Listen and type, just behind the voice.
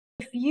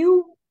If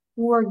you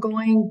were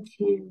going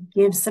to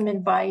give some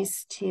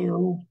advice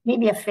to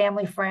maybe a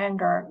family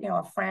friend or,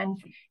 a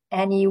friend,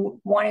 and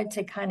you wanted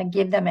to kind of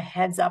give them a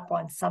heads up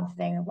on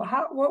something,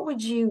 what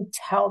would you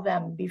tell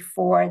them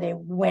before they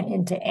went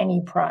into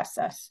any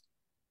process?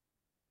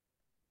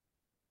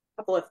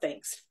 Couple of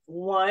things.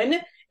 One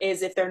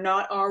is if they're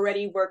not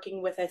already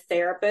working with a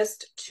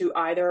therapist, to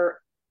either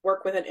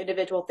work with an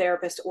individual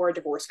therapist or a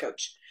divorce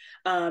coach.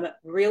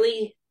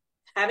 Really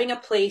having a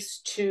place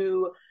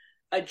to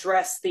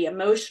address the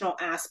emotional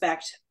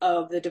aspect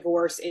of the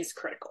divorce is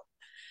critical.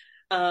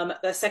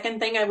 The second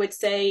thing I would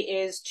say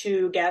is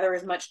to gather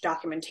as much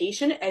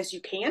documentation as you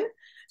can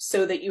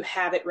so that you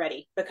have it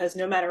ready, because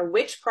no matter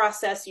which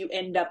process you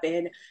end up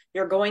in,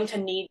 you're going to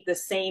need the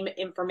same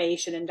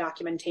information and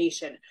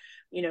documentation.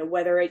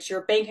 Whether it's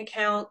your bank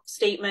account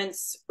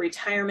statements,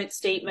 retirement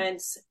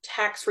statements,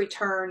 tax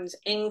returns,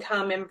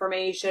 income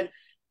information,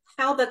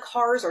 how the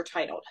cars are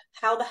titled,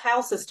 how the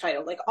house is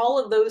titled, like all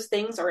of those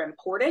things are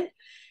important.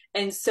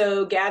 And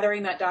so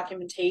gathering that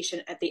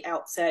documentation at the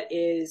outset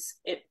is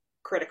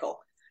critical.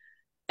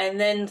 And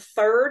then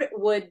third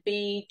would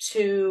be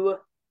to,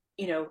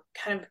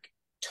 kind of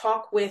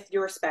talk with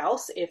your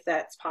spouse if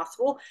that's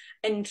possible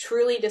and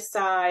truly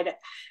decide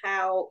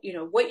how,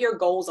 what your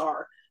goals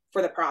are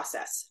for the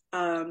process,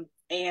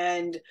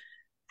 and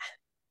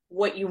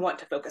what you want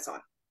to focus on.